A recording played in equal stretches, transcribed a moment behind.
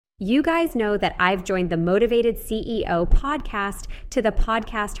You guys know that I've joined the Motivated CEO podcast to the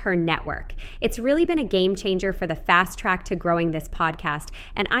Podcast Her Network. It's really been a game changer for the fast track to growing this podcast,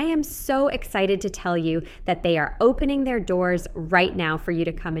 and I am so excited to tell you that they are opening their doors right now for you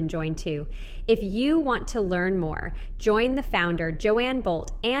to come and join too. If you want to learn more, join the founder, Joanne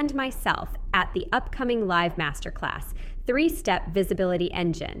Bolt, and myself at the upcoming live masterclass, 3-Step Visibility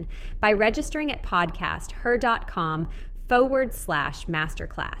Engine, by registering at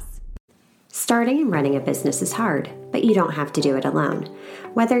podcasther.com/masterclass. Starting and running a business is hard, but you don't have to do it alone.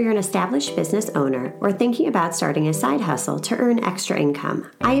 Whether you're an established business owner or thinking about starting a side hustle to earn extra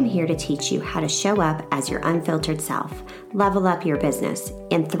income, I am here to teach you how to show up as your unfiltered self, level up your business,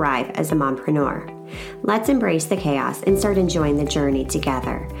 and thrive as a mompreneur. Let's embrace the chaos and start enjoying the journey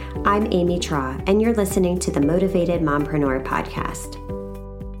together. I'm Amy Traw, and you're listening to the Motivated Mompreneur podcast.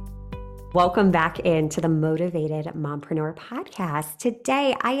 Welcome back into the Motivated Mompreneur podcast.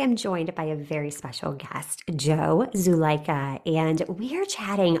 Today, I am joined by a very special guest, Zulaica, and we are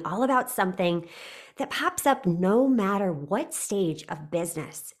chatting all about something that pops up no matter what stage of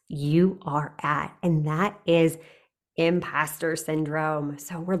business you are at, and that is imposter syndrome.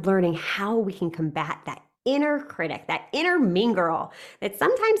 So we're learning how we can combat that inner critic, that inner mean girl that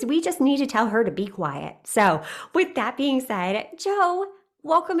sometimes we just need to tell her to be quiet. So with that being said, Joe,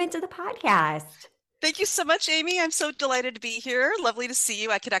 welcome into the podcast. Thank you so much, Amy. I'm so delighted to be here. Lovely to see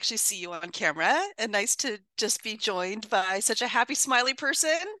you. I could actually see you on camera, and nice to just be joined by such a happy, smiley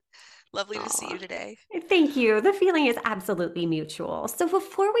person. Lovely to see you today. Thank you. The feeling is absolutely mutual. So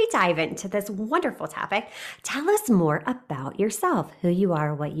before we dive into this wonderful topic, tell us more about yourself, who you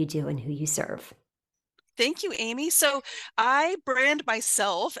are, what you do, and who you serve. Thank you, Amy. So I brand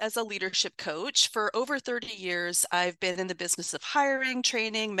myself as a leadership coach. For over 30 years, I've been in the business of hiring,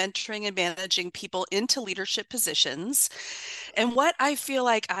 training, mentoring, and managing people into leadership positions. And what I feel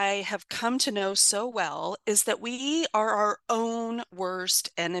like I have come to know so well is that we are our own worst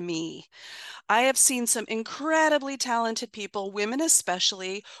enemy. I have seen some incredibly talented people, women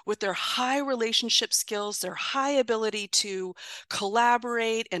especially, with their high relationship skills, their high ability to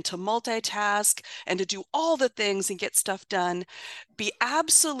collaborate and to multitask and to do all the things and get stuff done, be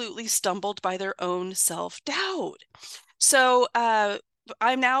absolutely stumbled by their own self-doubt. So,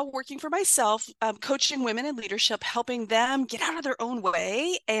 I'm now working for myself, coaching women in leadership, helping them get out of their own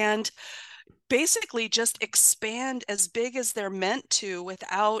way and basically just expand as big as they're meant to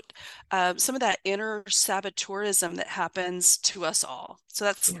without some of that inner saboteurism that happens to us all. So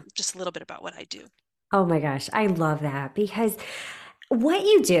that's just a little bit about what I do. Oh my gosh, I love that because what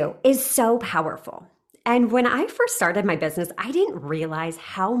you do is so powerful. And when I first started my business, I didn't realize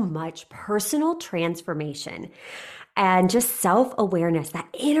how much personal transformation and just self-awareness, that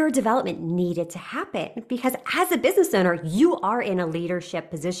inner development needed to happen. Because as a business owner, you are in a leadership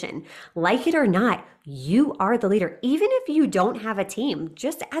position. Like it or not, you are the leader. Even if you don't have a team,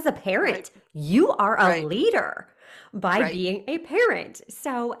 just as a parent, you are a leader by being a parent.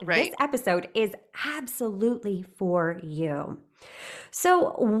 So this episode is absolutely for you.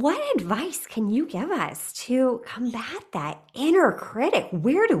 So what advice can you give us to combat that inner critic?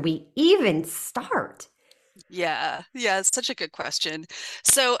 Where do we even start? Yeah, it's such a good question.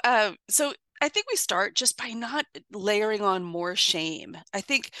 So I think we start just by not layering on more shame. I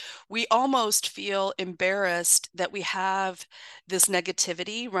think we almost feel embarrassed that we have this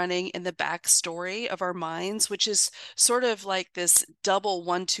negativity running in the backstory of our minds, which is sort of like this double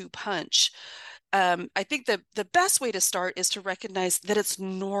 1-2 punch. I think the best way to start is to recognize that it's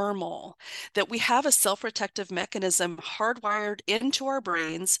normal, that we have a self-protective mechanism hardwired into our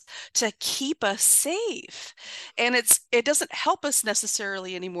brains to keep us safe. And it doesn't help us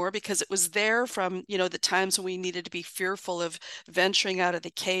necessarily anymore because it was there from, the times when we needed to be fearful of venturing out of the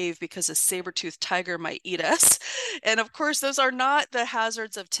cave because a saber-toothed tiger might eat us. And of course, those are not the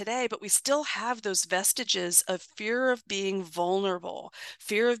hazards of today, but we still have those vestiges of fear of being vulnerable,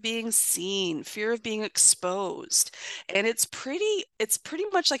 fear of being seen, fear of being exposed. And it's pretty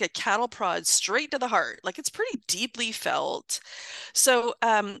much like a cattle prod straight to the heart. Like it's pretty deeply felt. So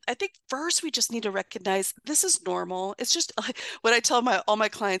I think first we just need to recognize this is normal. It's just like what I tell all my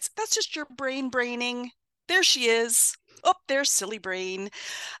clients, that's just your brain braining. There she is. Oh, there's silly brain.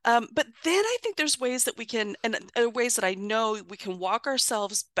 But then I think there's ways that we can, and ways that I know we can walk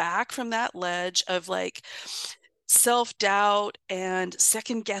ourselves back from that ledge of like self-doubt and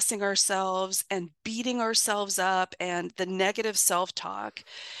second guessing ourselves and beating ourselves up and the negative self-talk.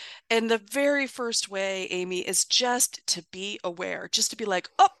 And the very first way, Amy, is just to be aware, just to be like,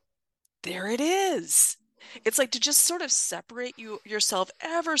 oh, there it is. It's like to just sort of separate yourself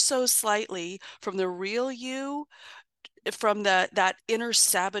ever so slightly from the real you from that inner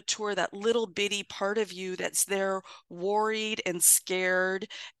saboteur, that little bitty part of you that's there worried and scared,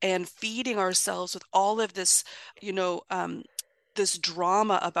 and feeding ourselves with all of this, you know, this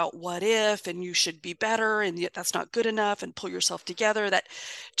drama about what if, and you should be better, and yet that's not good enough, and pull yourself together. That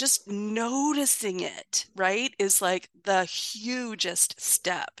just noticing it, right, is like the hugest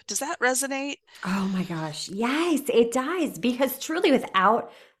step. Does that resonate? Oh my gosh. Yes, it does. Because truly,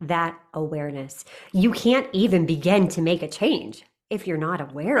 without that awareness, you can't even begin to make a change if you're not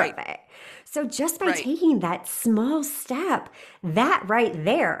aware Right, of it. So, just by right. taking that small step, that right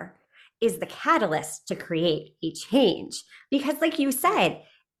there is the catalyst to create a change. Because, like you Yeah, said,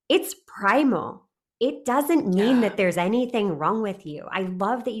 it's primal. It doesn't mean yeah. that there's anything wrong with you. I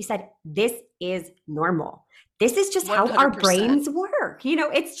love that you said this is normal. This is just how our 100%. brains work.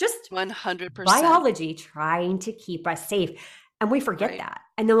 It's just 100%. biology trying to keep us safe. And we forget Right, that.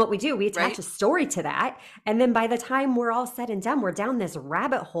 And then what we do, we attach right. a story to that. And then by the time we're all said and done, we're down this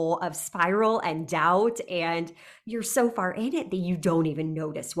rabbit hole of spiral and doubt. And you're so far in it that you don't even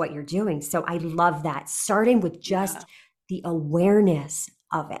notice what you're doing. So I love that. Starting with Yeah, just the awareness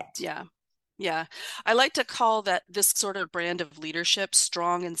of it. yeah. Yeah. I like to call that this sort of brand of leadership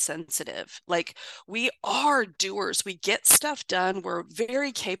strong and sensitive. Like, we are doers. We get stuff done. We're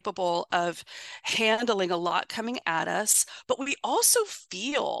very capable of handling a lot coming at us, but we also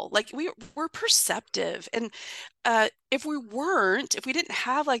feel like we're perceptive. And if we didn't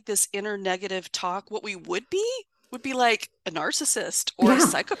have like this inner negative talk, what we would be like a narcissist or a Yeah.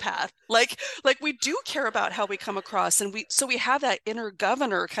 psychopath. Like we do care about how we come across, and we have that inner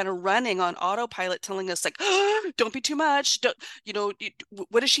governor kind of running on autopilot, telling us like, oh, don't be too much. Don't,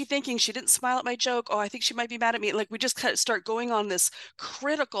 what is she thinking? She didn't smile at my joke. Oh, I think she might be mad at me. Like, we just kind of start going on this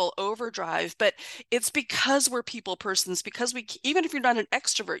critical overdrive. But it's because we're people persons, because even if you're not an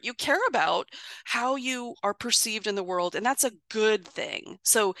extrovert, you care about how you are perceived in the world, and that's a good thing.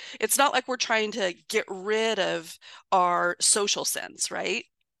 So it's not like we're trying to get rid of our social sense, right?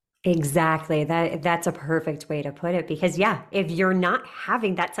 Exactly. That's a perfect way to put it because yeah, if you're not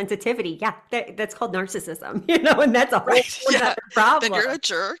having that sensitivity, yeah, that's called narcissism, and that's a whole Right. other Yeah. Then problem. you're a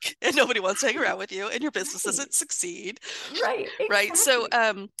jerk and nobody wants to hang around with you and your business Right. doesn't succeed. Right. Right. So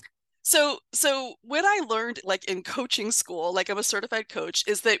Exactly. so when I learned, like, in coaching school, like, I'm a certified coach,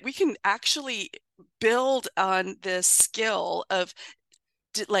 is that we can actually build on this skill of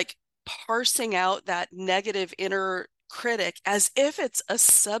like parsing out that negative inner critic as if it's a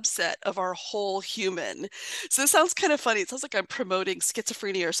subset of our whole human. So this sounds kind of funny. It sounds like I'm promoting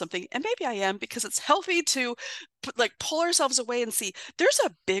schizophrenia or something, and maybe I am, because it's healthy to like pull ourselves away and see there's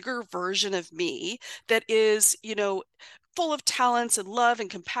a bigger version of me that is, full of talents and love and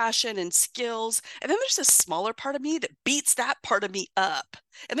compassion and skills. And then there's this smaller part of me that beats that part of me up.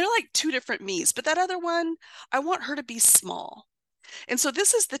 And they're like two different me's, but that other one, I want her to be small. And so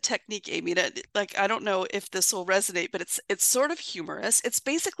this is the technique, Amy, that, like, I don't know if this will resonate, but it's sort of humorous. It's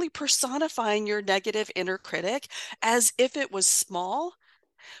basically personifying your negative inner critic as if it was small,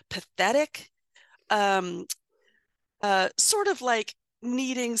 pathetic, um, sort of like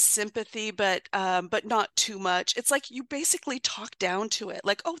needing sympathy, but not too much. It's like you basically talk down to it,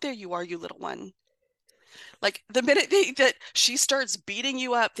 like, oh, there you are, you little one. Like, the minute that she starts beating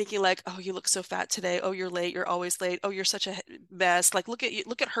you up, thinking like, "Oh, you look so fat today. Oh, you're late. You're always late. Oh, you're such a mess. Like, look at you.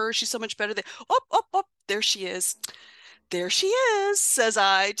 Look at her. She's so much better than." Oh, oh, oh, there she is. There she is, says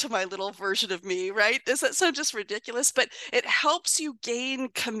I to my little version of me, right? Does that sound just ridiculous? But it helps you gain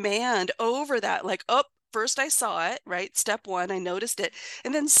command over that. Like, oh, first I saw it, right? Step one, I noticed it.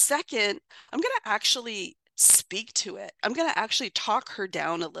 And then second, I'm going to actually speak to it. I'm going to actually talk her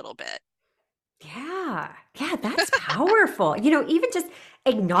down a little bit. Yeah. Yeah, that's powerful. Even just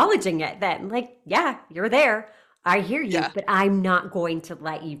acknowledging it then, like, yeah, you're there. I hear you, Yeah, but I'm not going to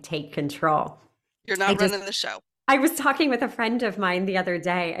let you take control. you're I not just running the show. I was talking with a friend of mine the other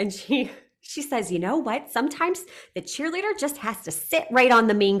day, and she says, "You know what? Sometimes the cheerleader just has to sit right on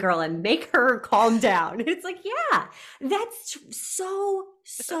the mean girl and make her calm down." It's like, yeah, that's so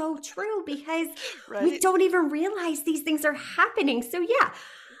true because we Right? don't even realize these things are happening. So yeah,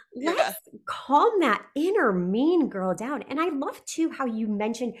 Yeah. let's calm that inner mean girl down. And I love too how you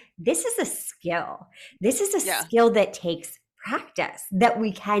mentioned this is a skill. This is a Yeah. skill that takes practice that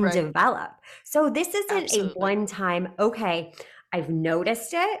we can Right. develop. So this isn't a Absolutely. one time, okay, I've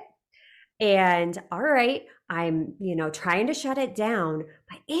noticed it and all right, I'm, trying to shut it down,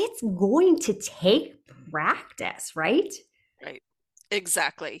 but it's going to take practice, right? Right.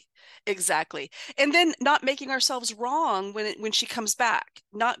 Exactly. Exactly. And then not making ourselves wrong when she comes back,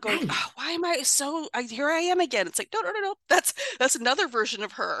 not going, Right. oh, why am I so here I am again. It's like, no, no, no, no. That's another version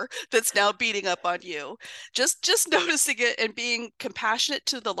of her that's now beating up on you. Just noticing it and being compassionate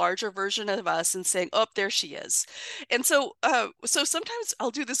to the larger version of us and saying, oh, there she is. And so sometimes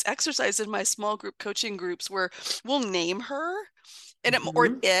I'll do this exercise in my small group coaching groups where we'll name her and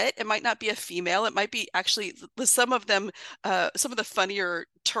Mhm. it might not be a female, it might be actually some of them, some of the funnier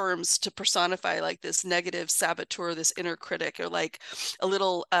terms to personify like this negative saboteur, this inner critic, or like a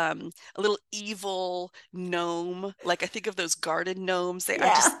little evil gnome. Like I think of those garden gnomes,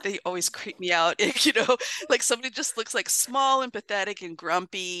 Yeah. they always creep me out. You know, like somebody just looks like small and pathetic and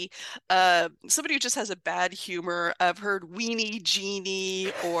grumpy, somebody who just has a bad humor. I've heard weenie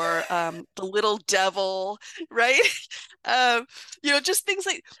genie, or the little devil, right? um just things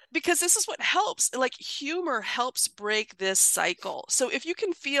like, because this is what helps, like humor helps break this cycle. So if you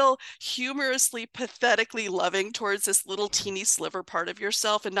can feel humorously pathetically loving towards this little teeny sliver part of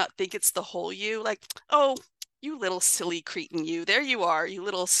yourself and not think it's the whole you, like, oh, you little silly cretin, you, there you are, you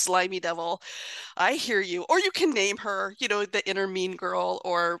little slimy devil, I hear you. Or you can name her, the inner mean girl,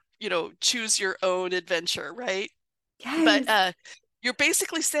 or choose your own adventure, right? But Yes. you're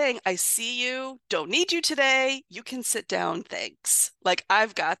basically saying, I see you, don't need you today. You can sit down, thanks. Like,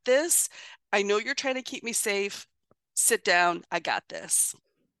 I've got this. I know you're trying to keep me safe. Sit down, I got this.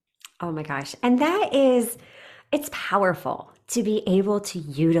 Oh my gosh. And that is, it's powerful to be able to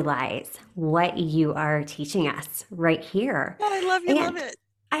utilize what you are teaching us right here. Oh, I love you, love And it.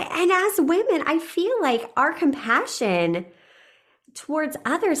 and as women, I feel like our compassion towards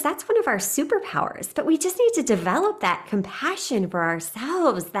others, that's one of our superpowers. But we just need to develop that compassion for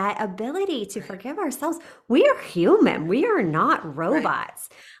ourselves, that ability to Right, forgive ourselves. We are human, we are not right, robots.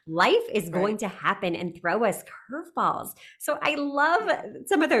 Life is right. going to happen and throw us curveballs. So I love Yeah.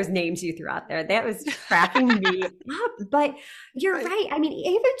 some of those names you threw out there. That was cracking me up. But you're Right, right. I mean,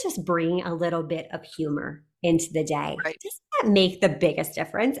 even just bringing a little bit of humor into the day, right, does that make the biggest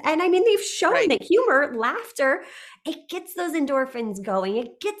difference? And I mean, they've shown right. that humor, laughter, it gets those endorphins going.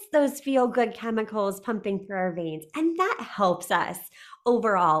 It gets those feel good chemicals pumping through our veins. And that helps us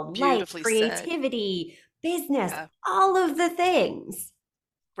overall, life, Beautifully said. creativity, business, Yeah. all of the things.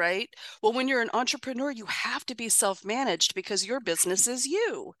 Right. Well, when you're an entrepreneur, you have to be self-managed because your business is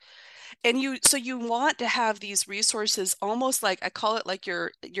you. And you want to have these resources, almost like, I call it like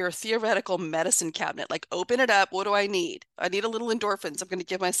your theoretical medicine cabinet. Like, open it up, what do I need? I need a little endorphins, I'm going to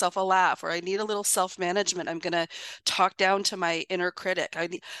give myself a laugh. Or I need a little self-management, I'm going to talk down to my inner critic.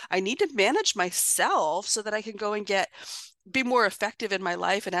 I need to manage myself so that I can go and be more effective in my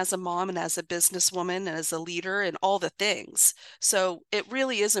life, and as a mom, and as a businesswoman, and as a leader, and all the things. So it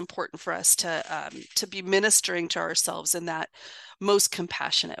really is important for us to be ministering to ourselves in that most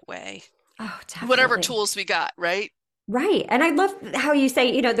compassionate way, Oh, whatever definitely. tools we got, right? Right. And I love how you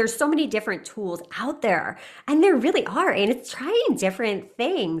say, there's so many different tools out there, and there really are. And it's trying different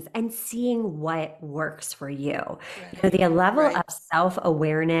things and seeing what works for you. Right, The level right, of self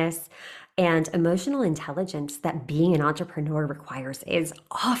awareness and emotional intelligence that being an entrepreneur requires is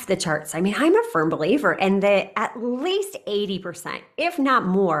off the charts. I mean, I'm a firm believer in that at least 80%, if not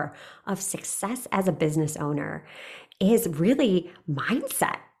more, of success as a business owner is really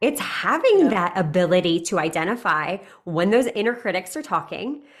mindset. It's having yep, that ability to identify when those inner critics are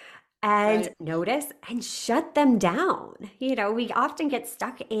talking and right, notice and shut them down. We often get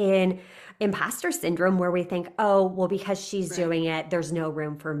stuck in imposter syndrome where we think, oh, well, because she's right, doing it, there's no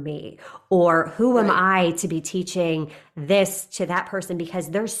room for me. Or who am right, I to be teaching this to that person because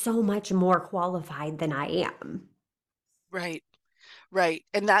they're so much more qualified than I am? right. Right.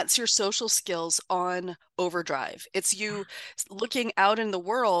 And that's your social skills on overdrive. It's you looking out in the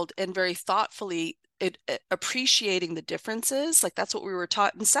world and very thoughtfully appreciating the differences. Like, that's what we were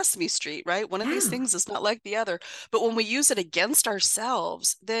taught in Sesame Street, right? One of these Yeah. things is not like the other. But when we use it against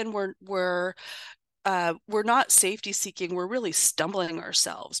ourselves, then we're not safety seeking. We're really stumbling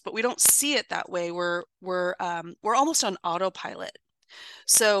ourselves. But we don't see it that way. We're almost on autopilot.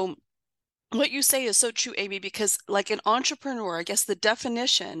 So what you say is so true, Amy, because like an entrepreneur, I guess the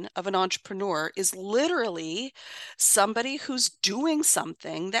definition of an entrepreneur is literally somebody who's doing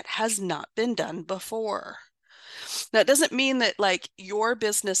something that has not been done before. Now, it doesn't mean that like your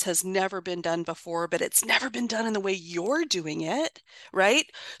business has never been done before, but it's never been done in the way you're doing it, right?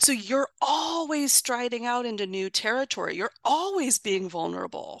 So you're always striding out into new territory. You're always being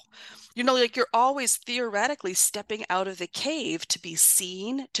vulnerable. Like you're always theoretically stepping out of the cave to be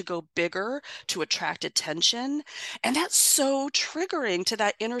seen, to go bigger, to attract attention. And that's so triggering to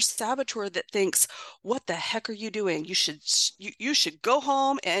that inner saboteur that thinks, what the heck are you doing? You should go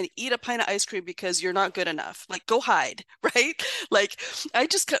home and eat a pint of ice cream because you're not good enough. Like go hide, right? Like I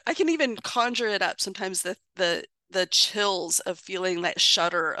can even conjure it up sometimes, the chills of feeling that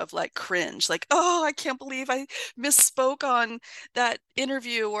shudder of like cringe, like, oh, I can't believe I misspoke on that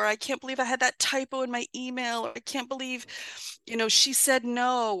interview, or I can't believe I had that typo in my email, or I can't believe, she said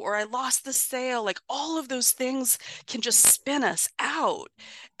no, or I lost the sale. Like all of those things can just spin us out.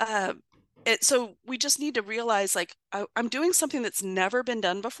 Uh, so we just need to realize like I'm doing something that's never been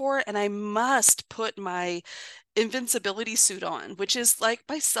done before, and I must put my invincibility suit on, which is like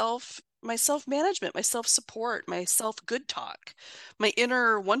my self management, my self support, my self good talk, my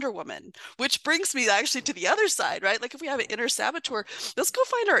inner Wonder Woman, which brings me actually to the other side, right? Like if we have an inner saboteur, let's go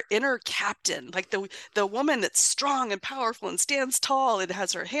find our inner captain, like the woman that's strong and powerful and stands tall and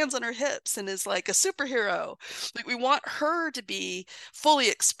has her hands on her hips and is like a superhero. Like we want her to be fully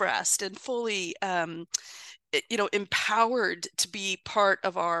expressed and fully empowered to be part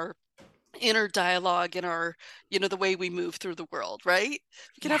of our inner dialogue in our, the way we move through the world, right?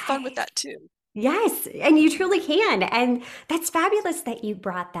 We can have fun with Yes. that too. Yes, and you truly can. And that's fabulous that you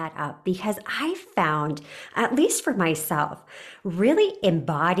brought that up because I found, at least for myself, really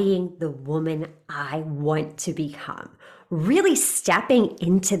embodying the woman I want to become, really stepping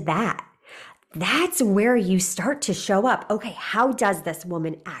into that. That's where you start to show up. Okay, how does this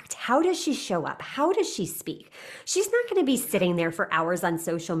woman act? How does she show up? How does she speak? She's not going to be sitting there for hours on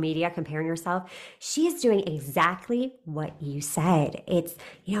social media comparing herself. She is doing exactly what you said. It's,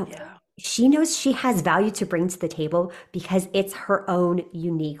 you know, Yeah. she knows she has value to bring to the table because it's her own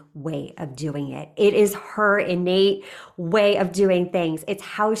unique way of doing it. It is her innate way of doing things. It's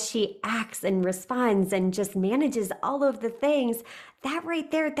how she acts and responds and just manages all of the things. That right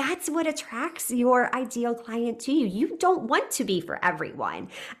there, that's what attracts your ideal client to you. You don't want to be for everyone.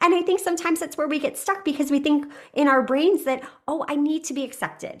 And I think sometimes that's where we get stuck because we think in our brains that, oh, I need to be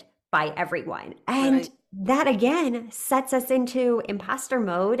accepted by everyone. And Right. that again sets us into imposter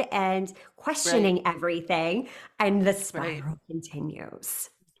mode and Right. questioning everything, and the Right. spiral continues.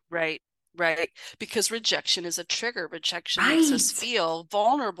 Right. Right. Because rejection is a trigger. Rejection makes us Right. feel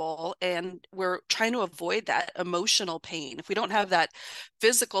vulnerable, and we're trying to avoid that emotional pain. If we don't have that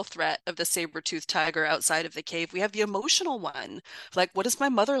physical threat of the saber-toothed tiger outside of the cave, we have the emotional one. Like, what is my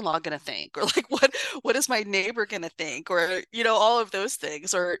mother-in-law going to think? Or like, what is my neighbor going to think? Or, all of those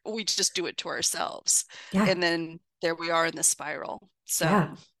things. Or we just do it to ourselves. Yeah. And then there we are in the spiral. Yeah.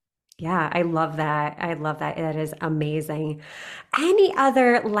 So, Yeah. I love that. I love that. That is amazing. Any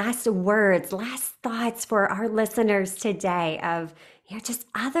other last words, last thoughts for our listeners today of, just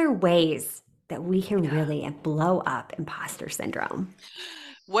other ways that we can yeah. really blow up imposter syndrome?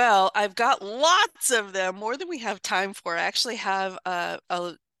 Well, I've got lots of them, more than we have time for. I actually have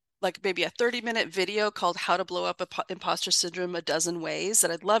like maybe a 30-minute video called How to Blow Up Imposter Syndrome a Dozen Ways that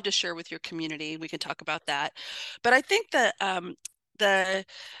I'd love to share with your community. We can talk about that. But I think that the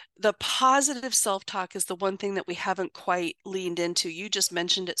the positive self-talk is the one thing that we haven't quite leaned into. You just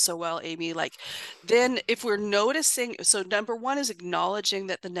mentioned it so well, Amy. Like, then if we're noticing, so number one is acknowledging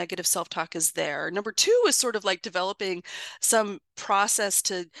that the negative self-talk is there. Number two is sort of like developing some process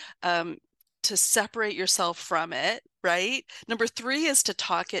um, to separate yourself from it, right? Number three is to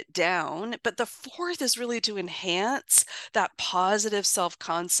talk it down. But the fourth is really to enhance that positive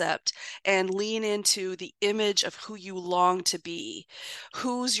self-concept and lean into the image of who you long to be.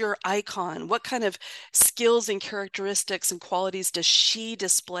 Who's your icon? What kind of skills and characteristics and qualities does she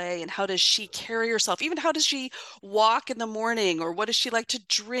display? And how does she carry herself? Even how does she walk in the morning? Or what does she like to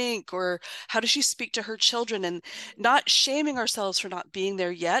drink? Or how does she speak to her children? And not shaming ourselves for not being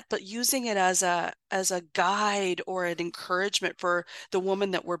there yet, but using it as a guide or an encouragement for the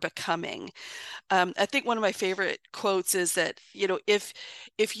woman that we're becoming. I think one of my favorite quotes is that, if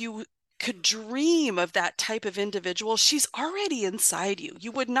you could dream of that type of individual, she's already inside you.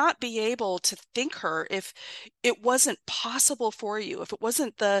 You would not be able to think her if it wasn't possible for you. If it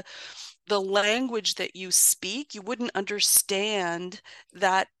wasn't the language that you speak, you wouldn't understand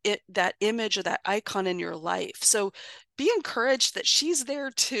that image or that icon in your life. So be encouraged that she's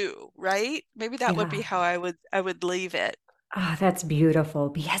there too, right? Maybe that would be Yeah. how I would leave it. Oh, that's beautiful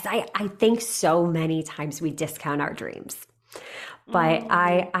because I think so many times we discount our dreams. But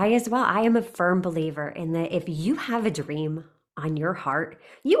I as well, I am a firm believer in that if you have a dream on your heart,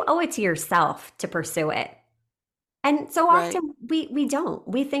 you owe it to yourself to pursue it. And so Right. often we don't.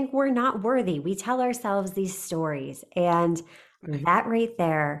 We think we're not worthy. We tell ourselves these stories. And Right. that right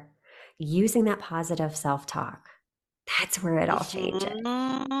there, using that positive self-talk, that's where it all changes.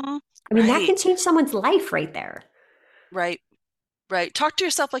 Mhm. I mean, that can Right. change someone's life right there. Right. Right. Talk to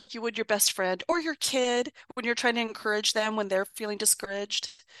yourself like you would your best friend or your kid when you're trying to encourage them when they're feeling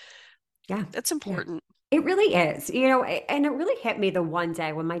discouraged. Yeah. That's Yeah. important. It really is, and it really hit me the one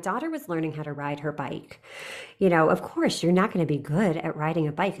day when my daughter was learning how to ride her bike. Of course, you're not going to be good at riding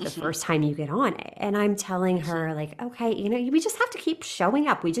a bike the Hmm. first time you get on it. And I'm telling Hmm. her, like, okay, we just have to keep showing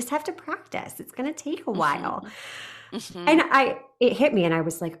up. We just have to practice. It's going to take a while. Hmm. Hmm. And it hit me, and I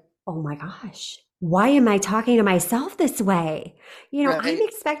was like, oh my gosh, why am I talking to myself this way? I'm Right.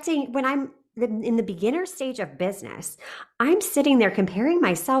 expecting when I'm in the beginner stage of business, I'm sitting there comparing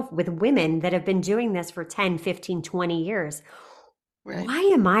myself with women that have been doing this for 10, 15, 20 years. Right. Why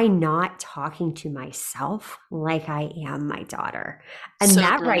am I not talking to myself like I am my daughter? And So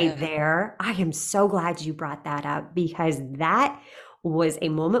that right brilliant. there, I am so glad you brought that up because that was a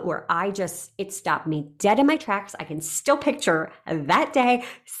moment where it stopped me dead in my tracks. I can still picture that day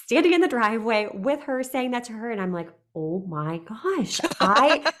standing in the driveway with her saying that to her. And I'm like, oh my gosh,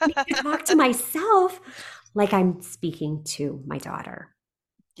 I need to talk to myself like I'm speaking to my daughter.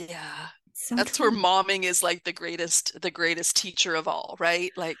 Yeah. So That's where true. momming is like the greatest teacher of all,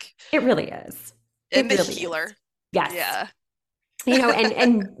 right? Like, It really is. It and the really is. healer. Yes. Yeah.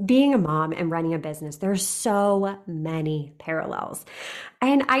 And being a mom and running a business, there's so many parallels.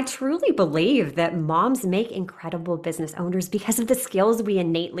 And I truly believe that moms make incredible business owners because of the skills we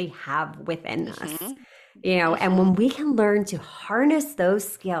innately have within us. Hmm. And Hmm. when we can learn to harness those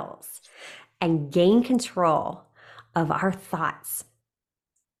skills and gain control of our thoughts,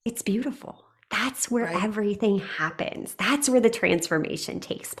 it's beautiful. That's where Right. everything happens. That's where the transformation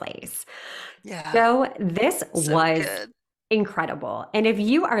takes place. Yeah. So, this So was good. incredible. And if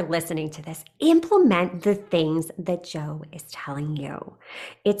you are listening to this, implement the things that Joe is telling you.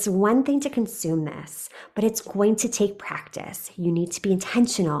 It's one thing to consume this, but it's going to take practice. You need to be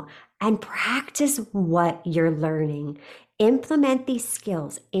intentional and practice what you're learning. Implement these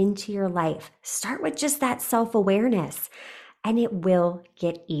skills into your life. Start with just that self awareness, and it will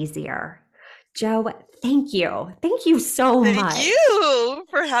get easier. Joe, thank you. Thank you so Thank much. you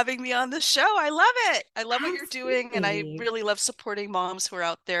for having me on the show. I love it. I love what you're doing, and I Absolutely. really love supporting moms who are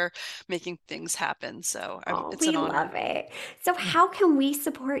out there making things happen. So Oh, it's an we honor. love it. So, how can we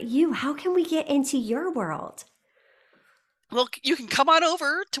support you? How can we get into your world? Well, you can come on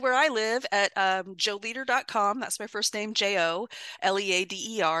over to where I live at joeleader.com. That's my first name, JOLEADER.com.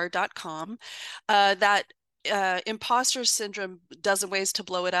 That imposter syndrome, dozen ways to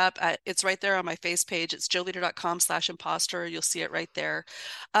blow it up. It's right there on my face page. It's joeleader.com/imposter. You'll see it right there.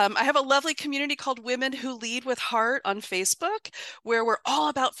 I have a lovely community called Women Who Lead with Heart on Facebook, where we're all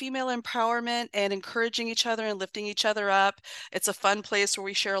about female empowerment and encouraging each other and lifting each other up. It's a fun place where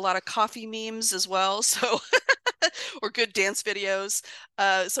we share a lot of coffee memes as well. So or good dance videos.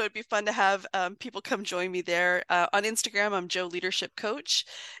 So it'd be fun to have people come join me there. On Instagram, I'm Joe Leadership Coach,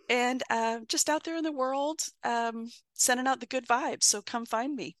 and just out there in the world, sending out the good vibes. So come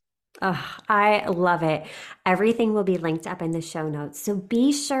find me. Oh, I love it. Everything will be linked up in the show notes. So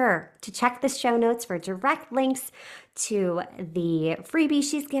be sure to check the show notes for direct links to the freebie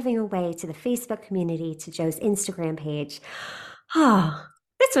she's giving away, to the Facebook community, to Joe's Instagram page. Oh,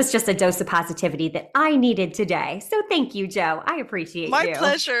 this was just a dose of positivity that I needed today. So thank you, Joe. I appreciate My you.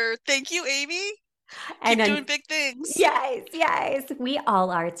 pleasure. Thank you, Amy. And Keep then, doing big things. yes, yes, we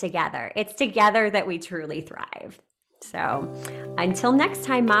all are together. It's together that we truly thrive. So until next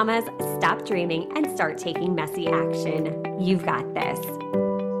time, mamas, stop dreaming and start taking messy action. You've got this.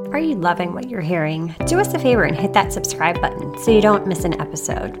 Are you loving what you're hearing? Do us a favor and hit that subscribe button so you don't miss an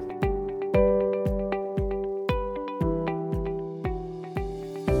episode.